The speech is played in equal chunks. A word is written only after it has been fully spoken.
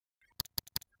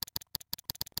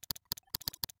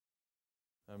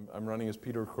I'm running as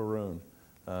Peter Corroon,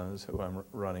 is who I'm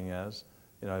running as.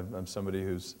 You know, I'm somebody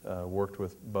who's worked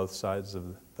with both sides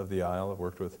of the aisle. I've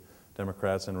worked with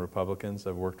Democrats and Republicans.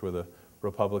 I've worked with a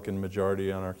Republican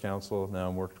majority on our council. Now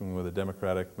I'm working with a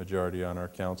Democratic majority on our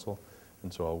council,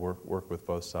 and so I'll work with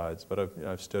both sides. But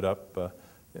I've stood up.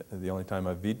 The only time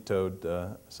I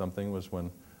vetoed something was when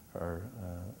our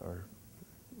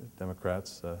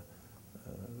Democrats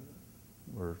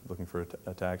were looking for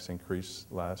a tax increase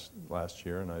last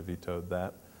year, and I vetoed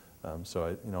that.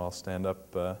 So I'll stand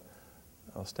up.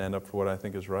 I'll stand up for what I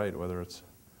think is right, whether it's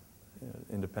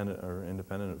independent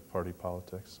of party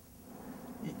politics.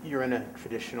 You're in a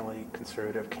traditionally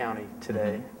conservative county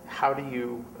today. Mm-hmm. How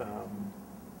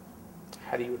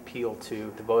do you appeal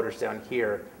to the voters down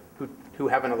here who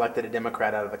haven't elected a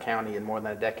Democrat out of the county in more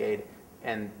than a decade,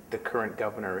 and the current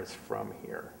governor is from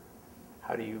here?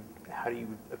 How do you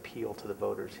appeal to the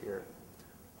voters here?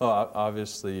 Well,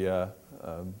 obviously,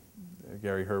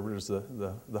 Gary Herbert is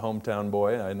the hometown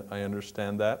boy. I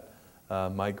understand that.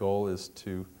 My goal is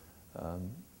to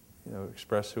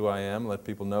express who I am, let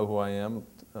people know who I am,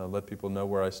 let people know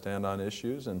where I stand on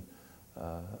issues, and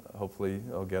hopefully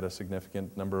I'll get a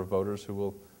significant number of voters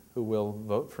who will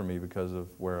vote for me because of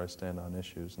where I stand on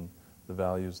issues and the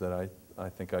values that I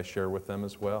think I share with them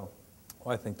as well.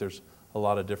 Well, I think there's a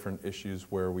lot of different issues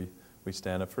where we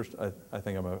stand up. First, I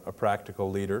think I'm a practical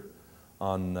leader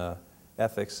on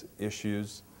ethics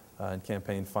issues and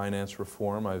campaign finance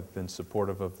reform. I've been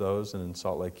supportive of those, and in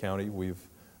Salt Lake County we've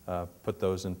put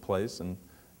those in place, and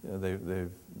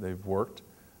they've worked.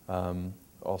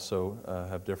 Also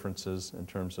have differences in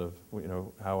terms of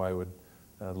how I would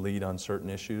lead on certain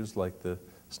issues, like the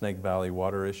Snake Valley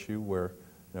water issue, where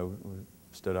we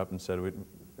stood up and said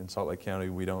in Salt Lake County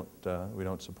we don't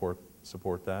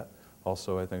support that.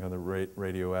 Also, I think on the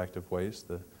radioactive waste,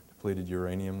 the depleted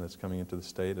uranium that's coming into the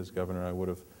state, as governor, I would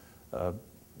have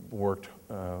worked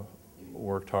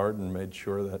hard and made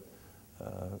sure that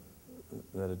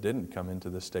it didn't come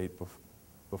into the state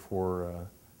before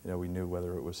we knew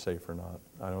whether it was safe or not.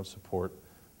 I don't support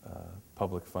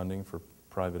public funding for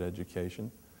private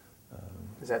education.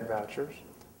 Is that vouchers?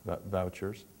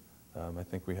 Vouchers. I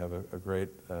think we have a great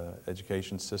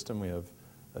education system. We have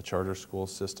a charter school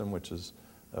system, which is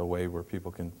a way where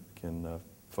people can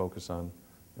focus on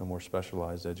more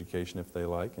specialized education if they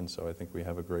like, and so I think we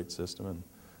have a great system, and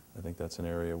I think that's an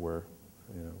area where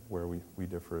we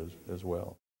differ as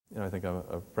well. I think I'm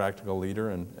a practical leader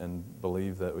and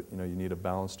believe that you need a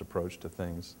balanced approach to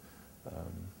things.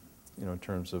 In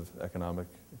terms of economic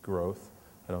growth,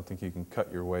 I don't think you can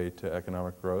cut your way to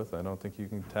economic growth. I don't think you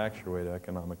can tax your way to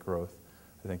economic growth.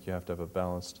 I think you have to have a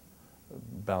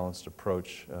balanced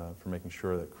approach for making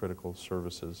sure that critical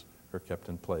services are kept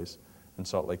in place. In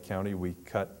Salt Lake County, we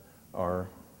cut our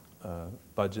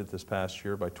budget this past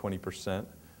year by 20%.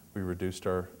 We reduced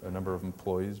our number of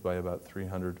employees by about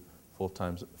 300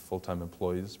 full-time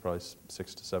employees, probably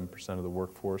 6 to 7% of the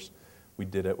workforce. We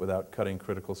did it without cutting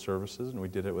critical services, and we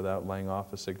did it without laying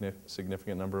off a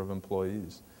significant number of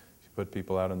employees. If you put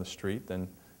people out on the street, then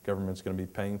government's going to be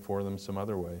paying for them some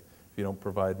other way. If you don't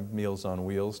provide Meals on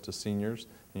Wheels to seniors,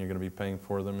 then you're going to be paying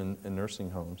for them in nursing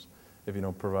homes. If you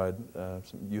don't provide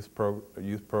some youth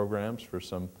programs for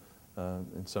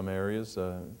in some areas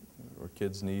where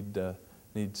kids need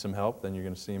some help, then you're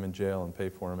going to see them in jail and pay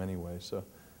for them anyway. So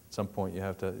at some point you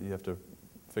have to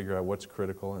figure out what's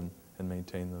critical and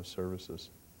maintain those services.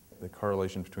 The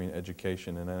correlation between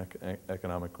education and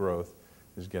economic growth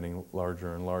is getting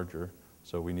larger and larger.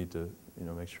 So we need to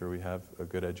make sure we have a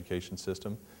good education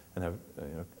system and have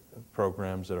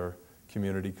programs that are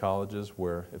community colleges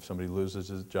where if somebody loses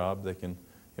his job, they can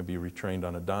be retrained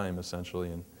on a dime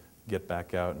essentially and get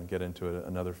back out and get into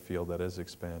another field that is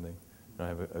expanding. And I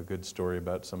have a good story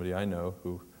about somebody I know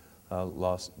who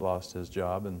lost his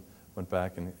job and went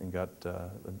back and got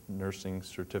a nursing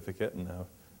certificate, and now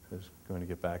is going to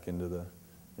get back into the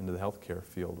healthcare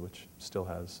field, which still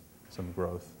has some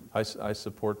growth. I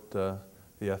support the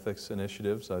ethics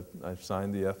initiatives. I've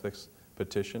signed the ethics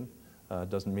petition.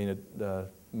 Doesn't mean it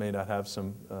may not have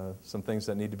some things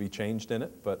that need to be changed in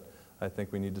it, but I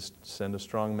think we need to send a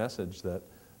strong message that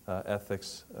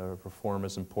ethics reform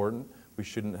is important. We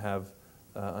shouldn't have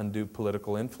undue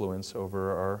political influence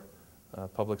over our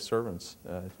public servants.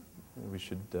 We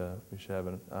should have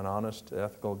an honest,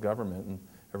 ethical government, and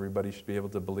everybody should be able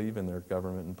to believe in their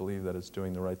government and believe that it's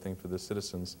doing the right thing for the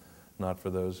citizens, not for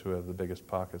those who have the biggest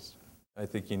pockets. I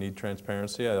think you need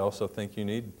transparency. I also think you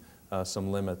need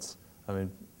some limits. I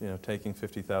mean, taking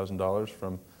 $50,000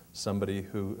 from somebody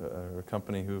or a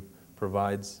company who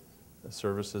provides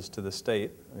services to the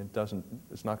state,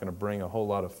 it's not going to bring a whole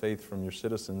lot of faith from your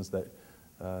citizens that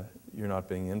you're not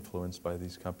being influenced by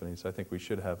these companies. I think we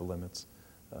should have limits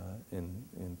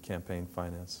in campaign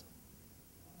finance.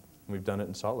 We've done it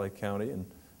in Salt Lake County, and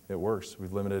it works.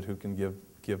 We've limited who can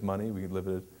give money. We've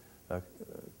limited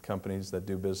companies that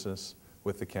do business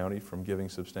with the county from giving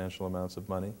substantial amounts of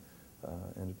money.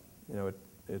 And you know,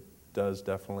 it does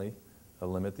definitely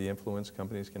limit the influence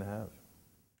companies can have.